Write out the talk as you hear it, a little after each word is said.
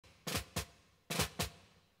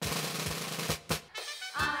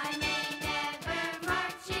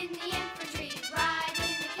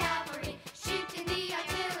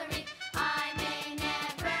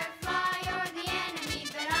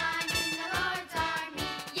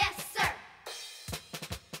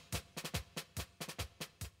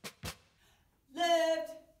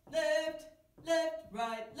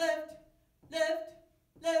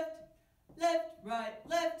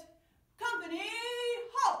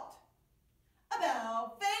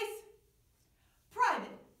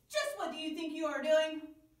you are doing?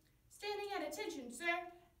 Standing at attention, sir.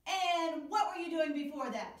 And what were you doing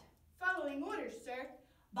before that? Following orders, sir.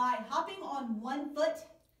 By hopping on one foot?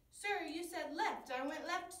 Sir, you said left. I went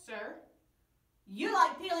left, sir. You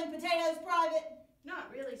like peeling potatoes, Private?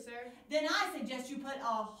 Not really, sir. Then I suggest you put a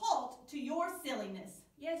halt to your silliness.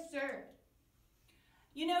 Yes, sir.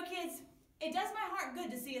 You know, kids, it does my heart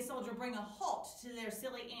good to see a soldier bring a halt to their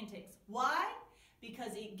silly antics. Why?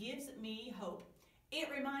 Because it gives me hope. It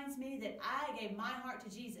reminds me that I gave my heart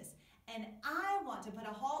to Jesus, and I want to put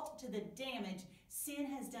a halt to the damage sin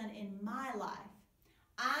has done in my life.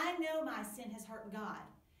 I know my sin has hurt God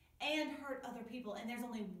and hurt other people, and there's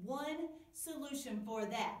only one solution for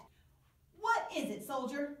that. What is it,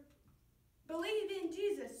 soldier? Believe in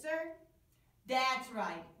Jesus, sir. That's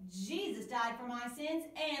right. Jesus died for my sins,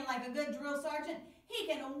 and like a good drill sergeant, he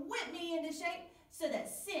can whip me into shape so that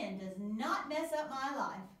sin does not mess up my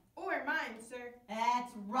life. Or mine, sir.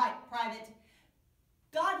 That's right, Private.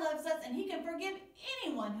 God loves us, and he can forgive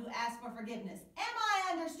anyone who asks for forgiveness. Am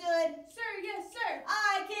I understood? Sir, yes, sir.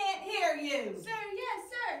 I can't hear you. Sir, yes,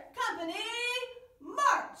 sir. Company,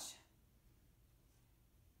 march.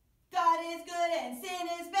 God is good and sin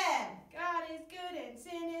is bad. God is good and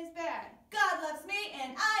sin is bad. God loves me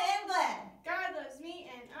and I am glad. God loves me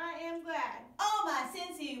and I am glad. All my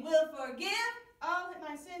sins he will forgive. All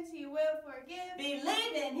my sins he will forgive.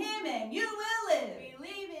 Believe in him and you will live.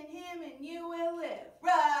 Believe in him and you will live.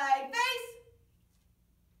 Right face.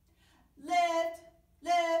 Left,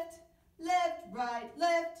 left, left, right,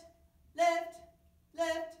 left, left,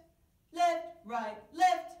 left, left, right,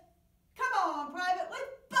 left. Come on, Private, with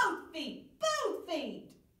both feet, both feet.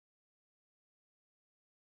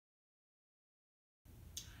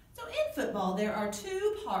 So in football, there are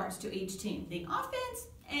two parts to each team, the offense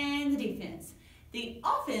and the defense. The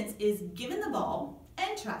offense is given the ball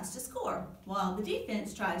and tries to score, while the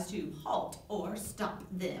defense tries to halt or stop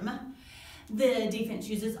them. The defense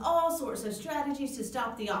uses all sorts of strategies to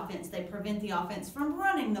stop the offense. They prevent the offense from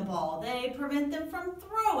running the ball. They prevent them from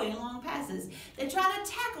throwing long passes. They try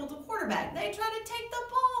to tackle the quarterback. They try to take the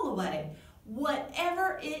ball away.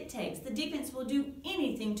 Whatever it takes, the defense will do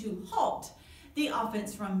anything to halt the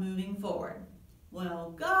offense from moving forward.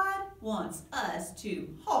 Well, God wants us to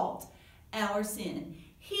halt our sin.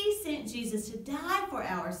 He sent Jesus to die for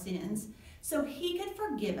our sins so he could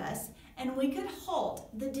forgive us and we could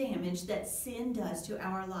halt the damage that sin does to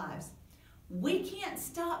our lives. We can't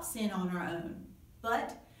stop sin on our own,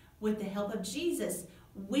 but with the help of Jesus,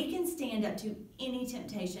 we can stand up to any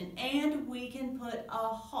temptation and we can put a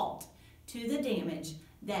halt to the damage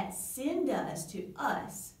that sin does to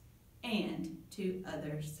us and to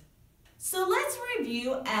others. So let's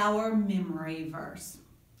review our memory verse.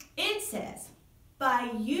 It says,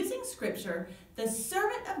 by using Scripture, the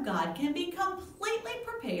servant of God can be completely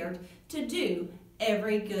prepared to do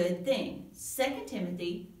every good thing. 2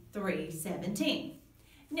 Timothy 3:17.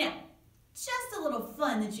 Now, just a little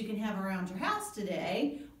fun that you can have around your house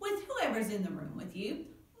today with whoever's in the room with you.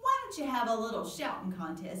 Why don't you have a little shouting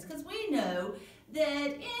contest? Because we know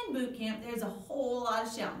that in boot camp there's a whole lot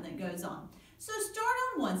of shouting that goes on. So start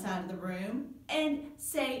on one side of the room and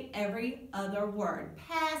say every other word.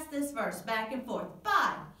 Pass this verse back and forth.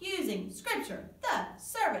 By using Scripture, the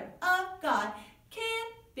servant of God can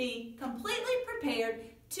be completely prepared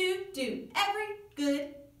to do every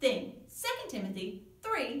good thing. 2 Timothy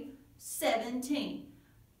 3:17.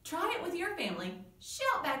 Try it with your family.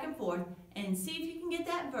 Shout back and forth and see if you can get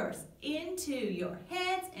that verse into your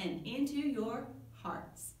heads and into your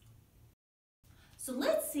hearts. So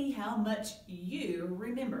let's see how much you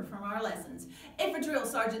remember from our lessons. If a drill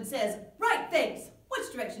sergeant says, right face,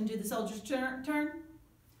 which direction do the soldiers turn?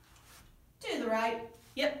 To the right.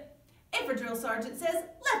 Yep. If a drill sergeant says,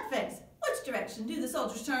 left face, which direction do the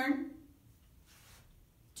soldiers turn?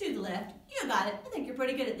 To the left. You got it. I think you're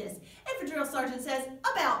pretty good at this. If a drill sergeant says,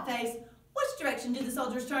 about face, which direction do the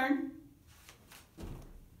soldiers turn?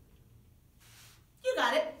 You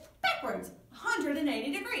got it. Backwards.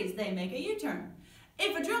 180 degrees. They make a U-turn.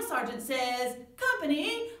 If a drill sergeant says,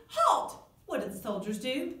 company, halt, what do the soldiers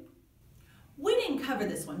do? We didn't cover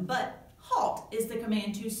this one, but halt is the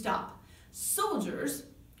command to stop. Soldiers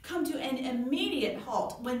come to an immediate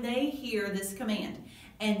halt when they hear this command,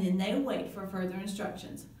 and then they wait for further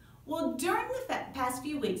instructions. Well, during the past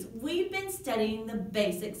few weeks, we've been studying the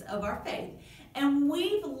basics of our faith, and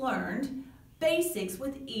we've learned basics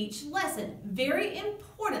with each lesson. Very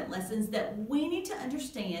important lessons that we need to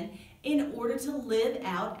understand in order to live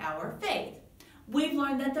out our faith. We've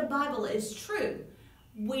learned that the Bible is true.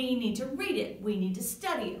 We need to read it. We need to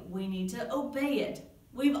study it. We need to obey it.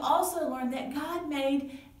 We've also learned that God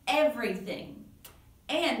made everything.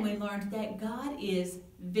 And we learned that God is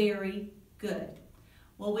very good.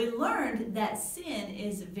 Well, we learned that sin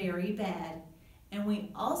is very bad. And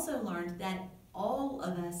we also learned that all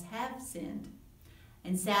of us have sinned.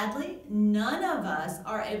 And sadly, none of us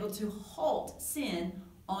are able to halt sin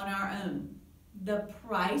on our own. The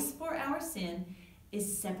price for our sin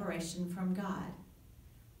is separation from God.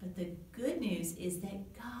 But the good news is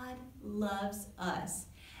that God loves us.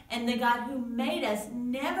 And the God who made us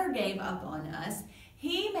never gave up on us.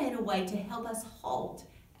 He made a way to help us halt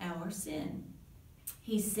our sin.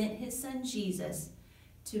 He sent his son Jesus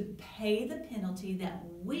to pay the penalty that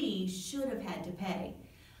we should have had to pay.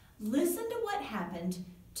 Listen to what happened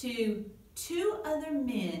to two other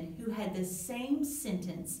men who had the same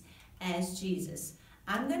sentence as Jesus.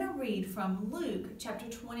 I'm going to read from Luke chapter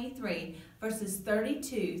 23, verses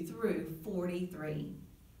 32 through 43.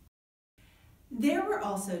 There were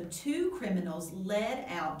also two criminals led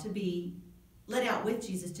out with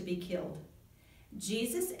Jesus to be killed.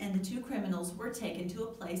 Jesus and the two criminals were taken to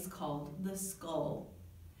a place called the Skull.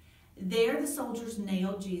 There the soldiers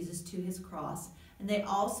nailed Jesus to his cross, and they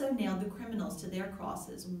also nailed the criminals to their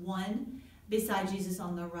crosses, one beside Jesus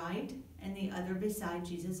on the right and the other beside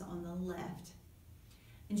Jesus on the left.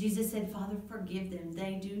 And Jesus said, "Father, forgive them.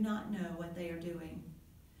 They do not know what they are doing."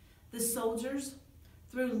 The soldiers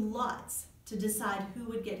threw lots to decide who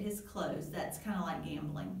would get his clothes. That's kind of like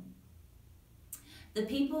gambling. The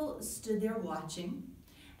people stood there watching,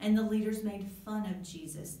 and the leaders made fun of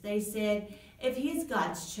Jesus. They said, "If he is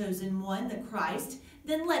God's chosen one, the Christ,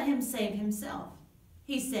 then let him save himself.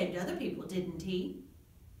 He saved other people, didn't he?"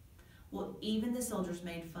 Well, even the soldiers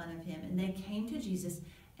made fun of him, and they came to Jesus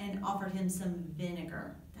and offered him some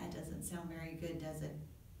vinegar. That doesn't sound very good, does it?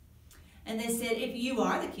 And they said, "If you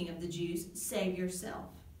are the King of the Jews, save yourself."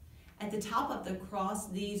 At the top of the cross,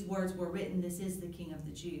 these words were written, "This is the King of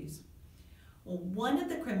the Jews." Well, one of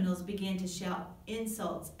the criminals began to shout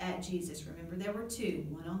insults at Jesus. Remember, there were two,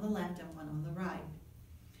 one on the left and one on the right.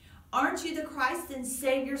 "Aren't you the Christ? Then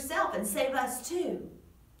save yourself and save us too."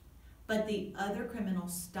 But the other criminal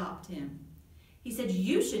stopped him. He said,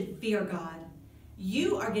 "You should fear God.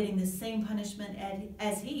 You are getting the same punishment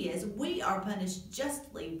as he is. We are punished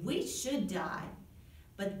justly. We should die.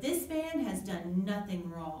 But this man has done nothing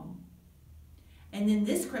wrong." And then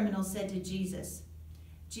this criminal said to Jesus,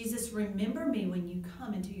 "Jesus, remember me when you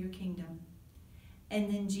come into your kingdom."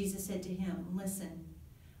 And then Jesus said to him, "Listen,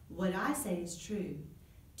 what I say is true.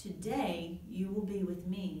 Today you will be with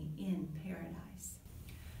me in paradise."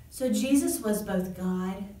 So Jesus was both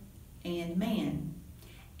God and man.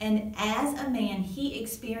 And as a man, he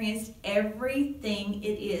experienced everything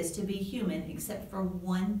it is to be human except for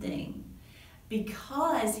one thing.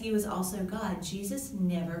 Because he was also God, Jesus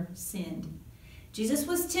never sinned. Jesus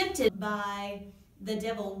was tempted by the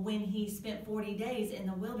devil when he spent 40 days in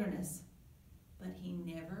the wilderness, but he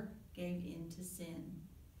never gave in to sin.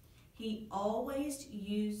 He always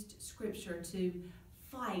used Scripture to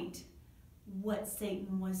fight what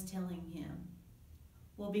Satan was telling him.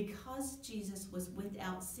 Well, because Jesus was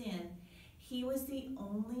without sin, he was the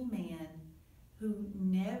only man who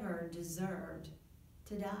never deserved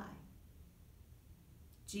to die.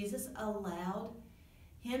 Jesus allowed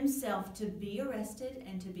himself to be arrested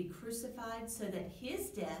and to be crucified so that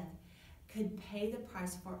his death could pay the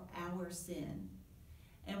price for our sin.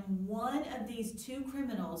 And one of these two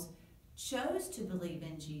criminals chose to believe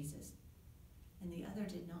in Jesus, and the other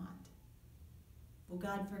did not. Well,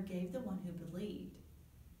 God forgave the one who believed.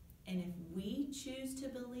 And if we choose to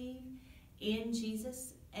believe in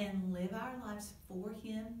Jesus and live our lives for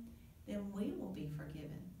him, then we will be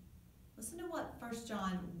forgiven. Listen to what 1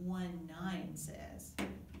 John 1:9 says.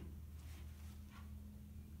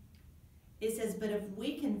 It says, "But if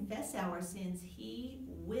we confess our sins, he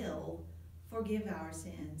will forgive our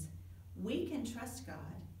sins." We can trust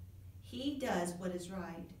God. He does what is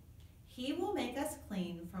right. He will make us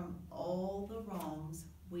clean from all the wrongs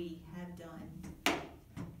we have done.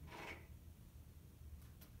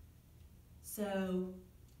 So,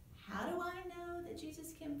 how do I know that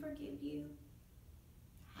Jesus can forgive you?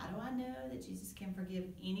 How do I know that Jesus can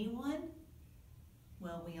forgive anyone?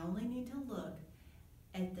 Well, we only need to look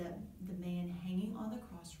at the man hanging on the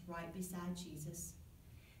cross right beside Jesus.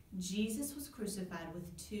 Jesus was crucified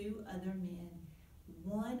with two other men,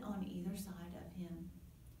 one on either side of him.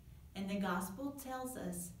 And the gospel tells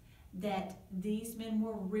us that these men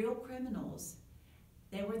were real criminals.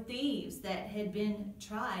 They were thieves that had been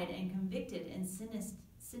tried and convicted and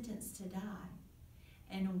sentenced to die.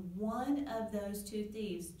 And one of those two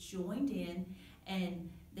thieves joined in,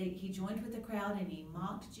 and he joined with the crowd, and he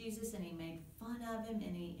mocked Jesus, and he made fun of him,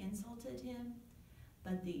 and he insulted him.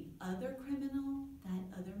 But the other criminal,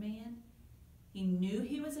 that other man, he knew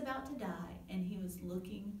he was about to die, and he was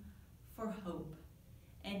looking for hope.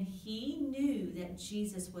 And he knew that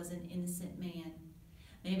Jesus was an innocent man.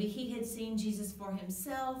 Maybe he had seen Jesus for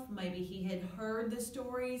himself. Maybe he had heard the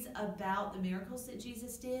stories about the miracles that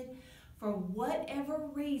Jesus did. For whatever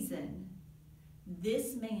reason,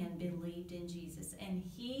 this man believed in Jesus, and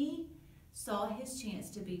he saw his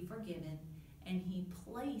chance to be forgiven, and he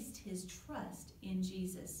placed his trust in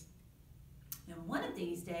Jesus. And one of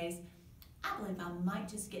these days, I believe I might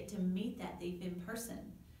just get to meet that thief in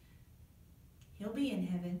person. He'll be in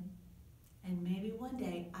heaven, and maybe one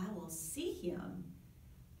day I will see him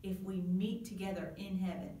if we meet together in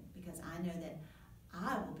heaven, because I know that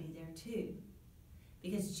I will be there too.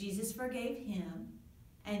 Because Jesus forgave him,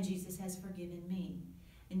 and Jesus has forgiven me.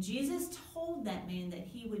 And Jesus told that man that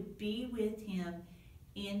he would be with him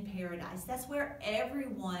in paradise. That's where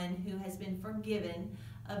everyone who has been forgiven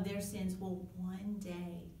of their sins will one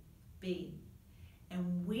day be.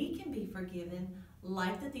 And we can be forgiven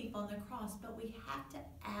like the thief on the cross, but we have to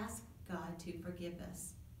ask God to forgive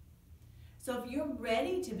us. So if you're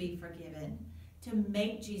ready to be forgiven, to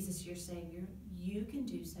make Jesus your Savior, you can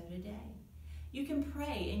do so today. You can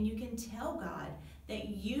pray and you can tell God that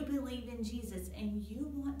you believe in Jesus and you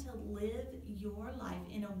want to live your life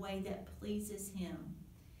in a way that pleases Him.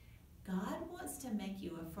 God wants to make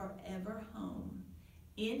you a forever home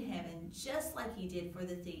in heaven, just like He did for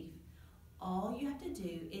the thief. All you have to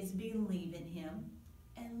do is believe in Him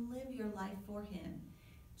and live your life for Him.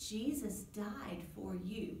 Jesus died for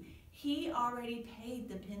you. He already paid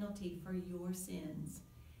the penalty for your sins.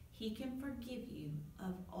 He can forgive you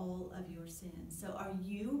of all of your sins. So are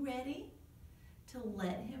you ready to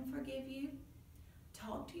let Him forgive you?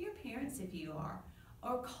 Talk to your parents if you are,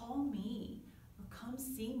 or call me, or come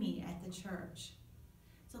see me at the church.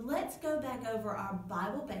 So let's go back over our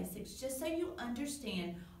Bible basics just so you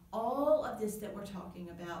understand all of this that we're talking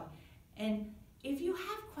about. And if you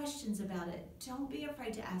have questions about it, don't be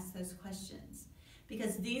afraid to ask those questions,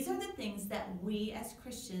 because these are the things that we as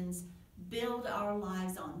Christians build our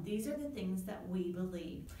lives on. These are the things that we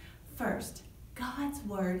believe. First, God's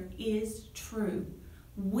Word is true.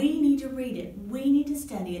 We need to read it. We need to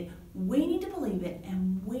study it. We need to believe it,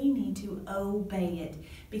 and we need to obey it,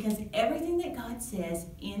 because everything that God says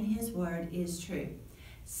in His Word is true.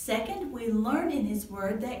 Second, we learn in His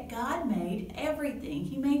Word that God made everything.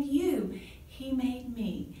 He made you. He made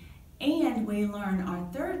me. And we learn our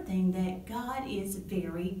third thing, that God is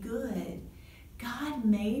very good. God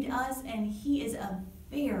made us, and He is a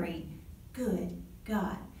very good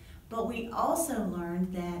God. But we also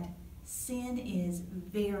learned that sin is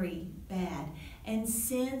very bad, and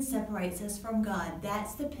sin separates us from God.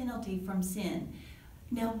 That's the penalty from sin.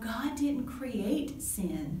 Now, God didn't create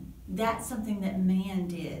sin. That's something that man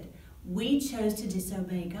did. We chose to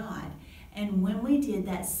disobey God. And when we did,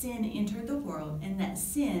 that sin entered the world, and that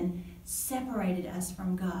sin separated us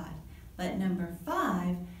from God. But number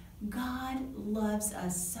 5, God loves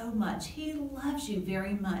us so much. He loves you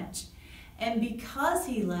very much. And because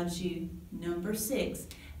He loves you, number 6,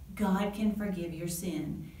 God can forgive your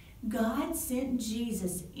sin. God sent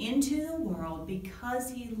Jesus into the world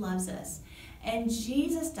because He loves us. And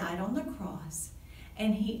Jesus died on the cross.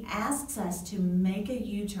 And He asks us to make a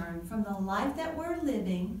U-turn from the life that we're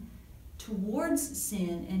living towards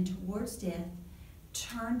sin and towards death.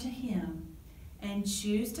 Turn to Him and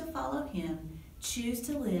choose to follow Him. Choose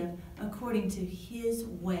to live according to His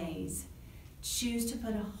ways. Choose to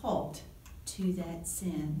put a halt to that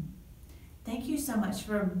sin. Thank you so much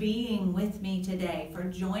for being with me today, for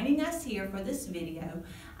joining us here for this video.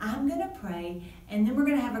 I'm going to pray, and then we're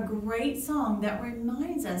going to have a great song that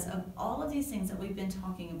reminds us of all of these things that we've been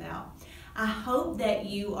talking about. I hope that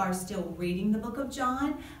you are still reading the book of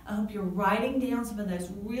John. I hope you're writing down some of those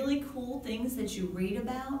really cool things that you read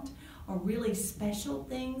about, or really special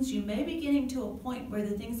things. You may be getting to a point where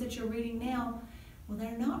the things that you're reading now, well,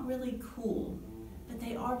 they're not really cool, but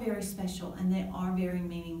they are very special and they are very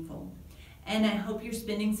meaningful. And I hope you're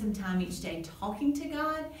spending some time each day talking to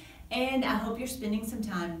God, and I hope you're spending some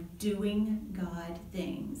time doing God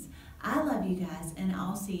things. I love you guys, and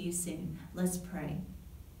I'll see you soon. Let's pray.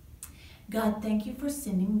 God, thank you for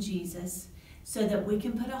sending Jesus so that we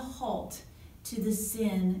can put a halt to the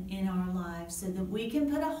sin in our lives, so that we can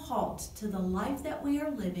put a halt to the life that we are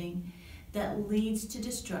living that leads to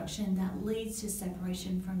destruction, that leads to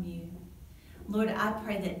separation from you. Lord, I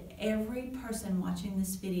pray that every person watching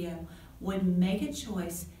this video would make a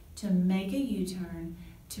choice to make a U-turn,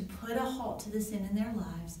 to put a halt to the sin in their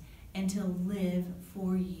lives, and to live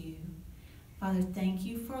for you. Father, thank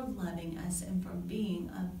you for loving us and for being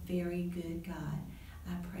a very good God.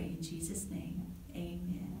 I pray in Jesus' name.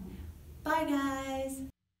 Amen. Bye, guys.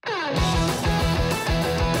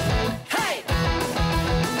 Hey!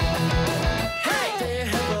 Hey! There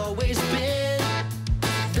have always been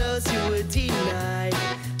those who would deny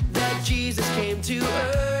that Jesus came to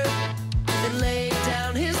earth and laid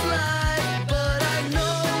down his life. But I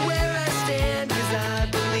know where I stand, 'cause I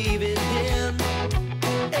believe in him.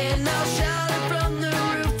 And I'll shout it from the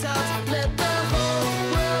rooftops, let the whole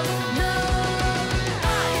world know.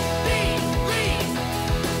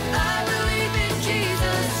 I believe in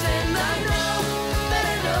Jesus, and I know that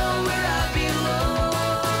I know where I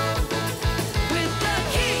belong. With the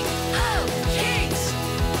King of Kings,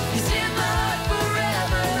 he's in my heart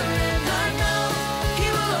forever, and I know he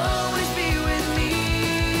will always be with me.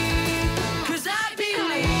 'Cause I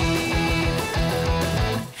believe.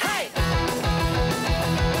 Hey!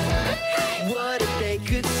 What if they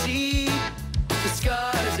could see the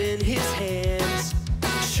scars in his hands?